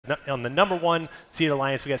On the #1 seed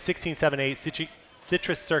alliance, we got 1678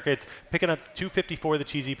 Citrus Circuits picking up 254. The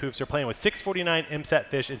Chezy Poofs are playing with 649 MSET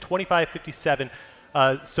Fish and 2557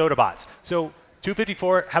 Soda Bots. So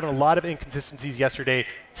 254 having a lot of inconsistencies yesterday.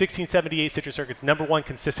 1678 Citrus Circuits, #1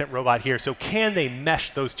 consistent robot here. So can they mesh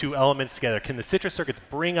those two elements together? Can the Citrus Circuits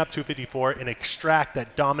bring up 254 and extract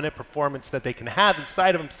that dominant performance that they can have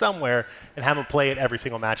inside of them somewhere and have them play it every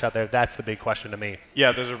single match out there? That's the big question to me.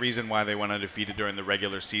 Yeah, there's a reason why they went undefeated during the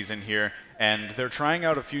regular season here. And they're trying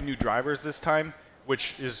out a few new drivers this time,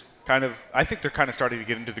 which is kind of, I think they're kind of starting to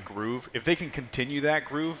get into the groove. If they can continue that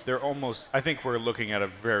groove, they're almost, I think we're looking at a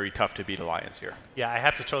very tough to beat alliance here. Yeah, I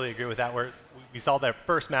have to totally agree with that. We saw their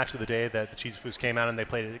first match of the day that the Chezy Poofs came out and they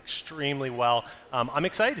played it extremely well. I'm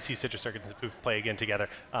excited to see Citrus Circuits and Poof play again together.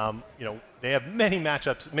 You know, they have many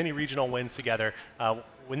matchups, many regional wins together.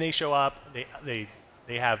 When they show up, they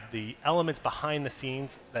have the elements behind the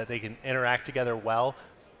scenes that they can interact together well,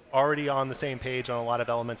 already on the same page on a lot of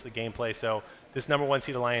elements of the gameplay. So this #1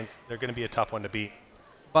 seed alliance, they're going to be a tough one to beat.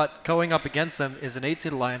 But going up against them is an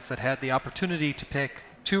 8-seed alliance that had the opportunity to pick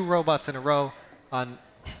 2 robots in a row on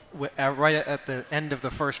right at the end of the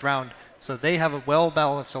first round. So they have a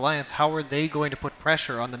well-balanced alliance. How are they going to put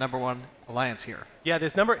pressure on the #1 alliance here? Yeah,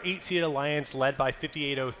 this #8 seed alliance led by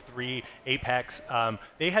 5803 Apex.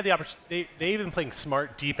 They had the opportunity. They've been playing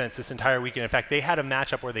smart defense this entire weekend. In fact, they had a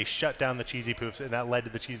matchup where they shut down the Chezy Poofs, and that led to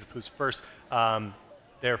the Chezy Poofs' first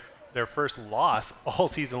their first loss all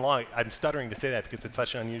season long. I'm stuttering to say that because it's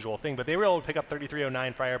such an unusual thing, but they were able to pick up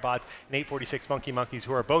 3309 Firebots and 846 Funky Monkeys,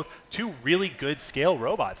 who are both 2 really good scale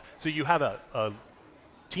robots. So you have a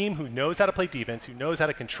team who knows how to play defense, who knows how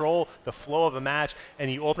to control the flow of a match, and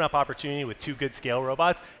you open up opportunity with 2 good scale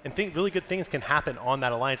robots, and think really good things can happen on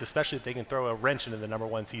that alliance, especially if they can throw a wrench into the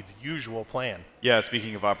 #1 seed's usual plan. Yeah,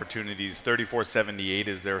 speaking of opportunities, 3478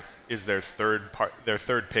 is their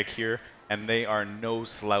third pick here, and they are no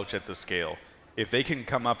slouch at the scale. If they can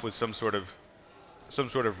come up with some sort of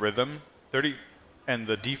rhythm, and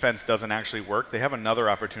the defense doesn't actually work, they have another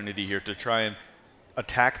opportunity here to try and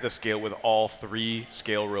attack the scale with all 3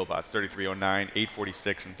 scale robots, 3309,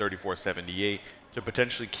 846, and 3478, to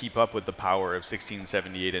potentially keep up with the power of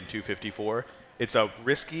 1678 and 254. It's a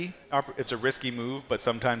risky move, but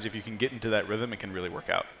sometimes if you can get into that rhythm, it can really work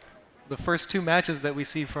out. The first 2 matches that we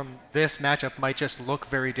see from this matchup might just look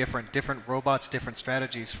very different. Different robots, different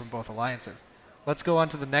strategies from both alliances. Let's go on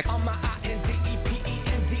to the next.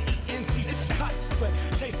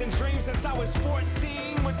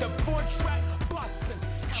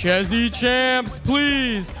 Chezy champs,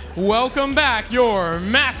 please welcome back your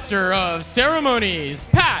master of ceremonies,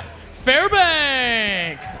 Pat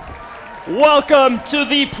Fairbank. Welcome to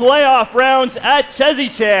the playoff rounds at Chezy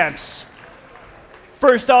champs.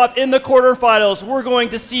 First off, in the quarterfinals, we're going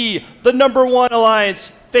to see the #1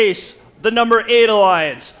 alliance face the #8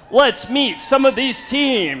 alliance. Let's meet some of these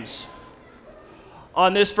teams.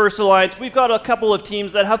 On this first alliance, we've got a couple of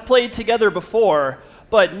teams that have played together before,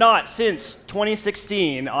 but not since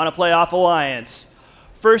 2016 on a playoff alliance.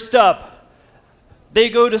 First up, they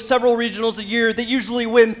go to several regionals a year. They usually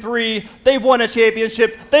win 3. They've won a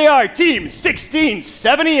championship. They are Team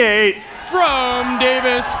 1678. From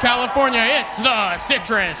Davis, California, it's the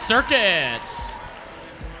Citrus Circuits.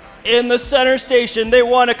 In the center station, they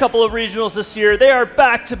won a couple of regionals this year. They are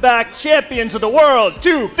back-to-back champions of the world,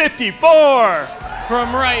 254.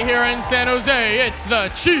 From right here in San Jose, it's the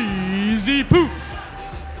Chezy Poofs.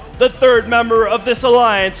 The third member of this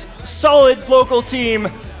alliance, solid local team,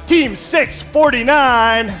 Team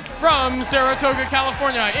 649. From Saratoga,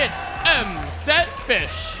 California, it's MSET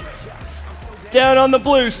Fish. Down on the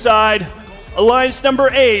blue side, alliance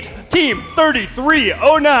 #8, Team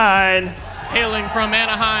 3309. Hailing from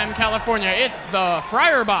Anaheim, California, it's the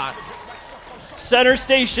Firebots. Center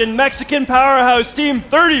station, Mexican powerhouse, Team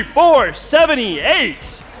 3478.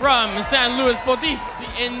 From San Luis Potosí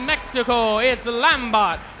in Mexico, it's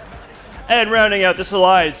Lambot. And rounding out this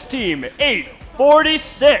alliance, Team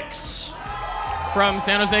 846. From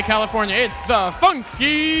San Jose, California, it's the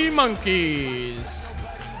Funky Monkeys.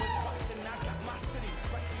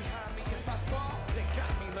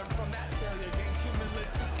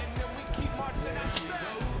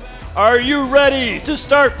 Are you ready to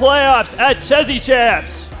start playoffs at Chezy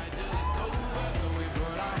champs?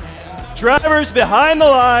 Drivers behind the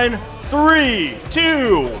line, 3,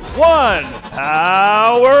 2, 1,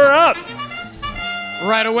 power up.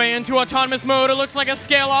 Right away into autonomous mode. It looks like a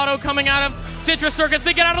scale auto coming out of Citrus Circuits.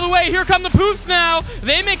 They get out of the way. Here come the Poofs now.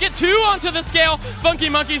 They make it 2 onto the scale. Funky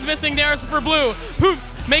Monkeys missing theirs for blue.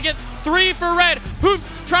 Poofs make it 3 for red. Poofs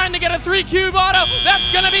trying to get a 3-cube auto. That's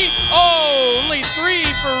going to be only 3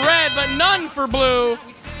 for red, but none for blue.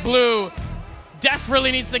 Blue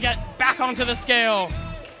desperately needs to get back onto the scale.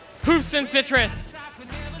 Poofs and Citrus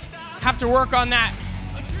have to work on that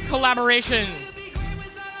collaboration.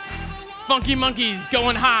 Funky Monkeys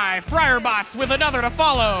going high. Friarbots with another to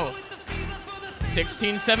follow.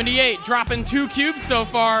 1678 dropping 2 cubes so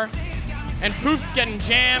far. And Poof's getting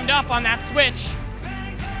jammed up on that switch.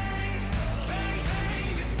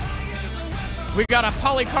 We got a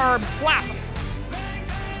polycarb flap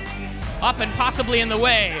up and possibly in the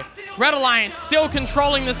way. Red Alliance still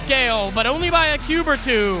controlling the scale, but only by a cube or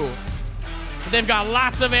 2. They've got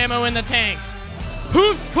lots of ammo in the tank.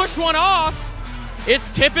 Poofs push one off.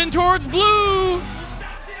 It's tipping towards Blue.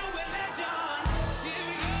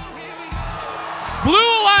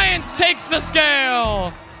 Blue Alliance takes the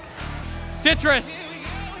scale. Citrus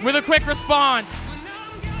with a quick response.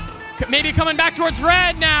 Maybe coming back towards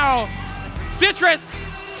Red now. Citrus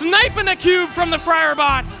sniping a cube from the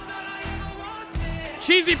Friarbots.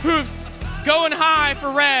 Chezy Poofs going high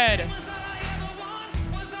for Red.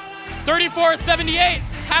 3478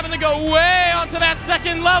 having to go way onto that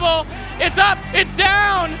second level. It's up, it's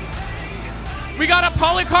down. We got a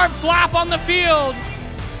polycarb flap on the field.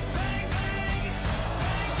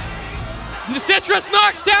 The Citrus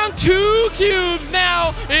knocks down 2 cubes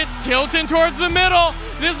now. It's tilting towards the middle.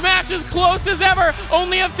 This match is close as ever.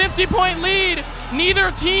 Only a 50-point lead.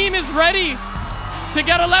 Neither team is ready to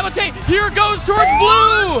get a levitate. Here goes towards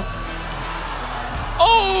Blue.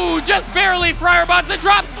 Oh, just barely. Friarbots, it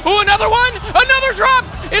drops. Oh, another one. Another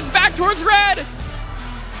drops. It's back towards Red.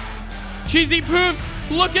 Chezy Poofs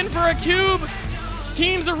looking for a cube.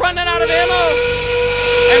 Teams are running out of ammo.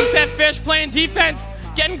 MSET Fish playing defense.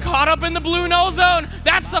 Getting caught up in the blue null zone.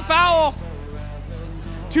 That's a foul.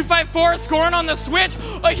 254 scoring on the switch.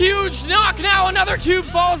 A huge knock now. Another cube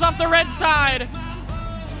falls off the red side.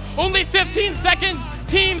 Only 15 seconds.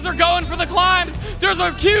 Teams are going for the climbs. There's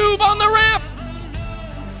a cube on the ramp.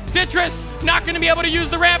 Citrus not going to be able to use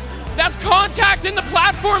the ramp. That's contact in the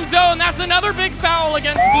platform zone. That's another big foul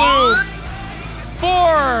against Blue.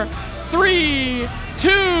 4, 3, 2,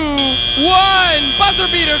 1. Buzzer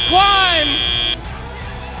beater climb.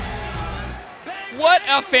 What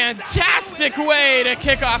a fantastic way to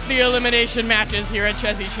kick off the elimination matches here at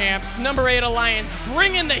Chezy Champs. Number 8 Alliance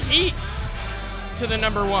bringing the heat to the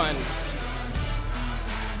number 1.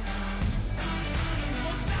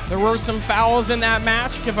 There were some fouls in that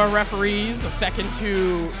match. Give our referees a second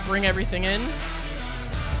to bring everything in.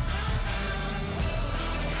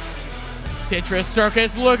 Citrus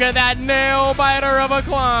Circus, look at that nail biter of a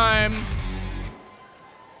climb.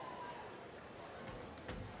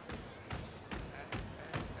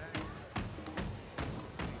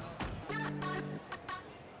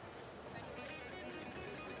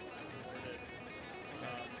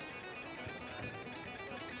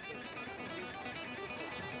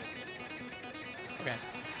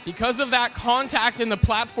 Because of that contact in the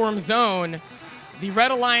platform zone, the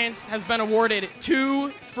Red Alliance has been awarded 2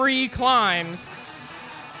 free climbs.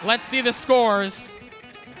 Let's see the scores.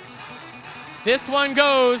 This one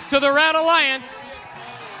goes to the Red Alliance,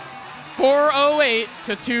 408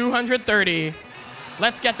 to 230.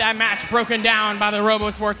 Let's get that match broken down by the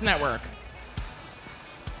RoboSports Network.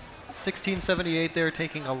 1678 there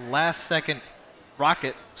taking a last-second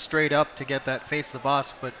rocket straight up to get that face the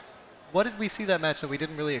boss, but what did we see that match that we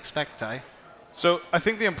didn't really expect, Ty? So I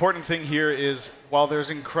think the important thing here is while there's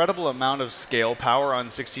incredible amount of scale power on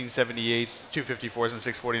 1678's, 254s, and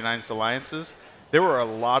 649's alliances, there were a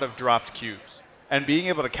lot of dropped cubes. And being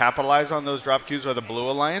able to capitalize on those dropped cubes by the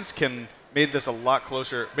Blue Alliance made this a lot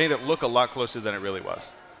closer, made it look a lot closer than it really was.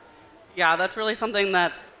 Yeah, that's really something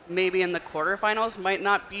that maybe in the quarterfinals might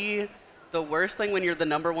not be the worst thing when you're the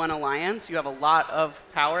number 1 alliance. You have a lot of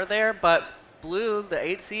power there, but Blue, the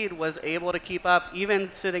 8 seed, was able to keep up,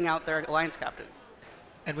 even sitting out their alliance captain.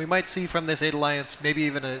 And we might see from this 8 alliance maybe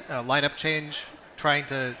even a lineup change, trying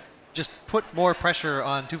to just put more pressure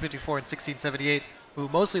on 254 and 1678, who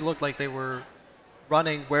mostly looked like they were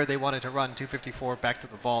running where they wanted to run 254 back to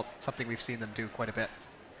the vault, something we've seen them do quite a bit.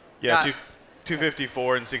 Yeah,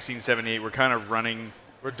 254 and 1678 were kind of running,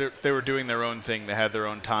 they were doing their own thing, they had their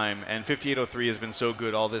own time, and 5803 has been so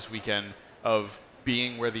good all this weekend of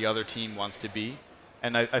being where the other team wants to be,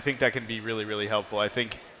 and I think that can be really, really helpful. I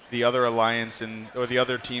think the other alliance or the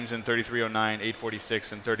other teams in 3309,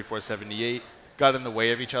 846, and 3478 got in the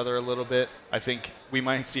way of each other a little bit. I think we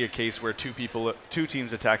might see a case where 2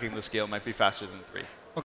 teams attacking the scale might be faster than 3.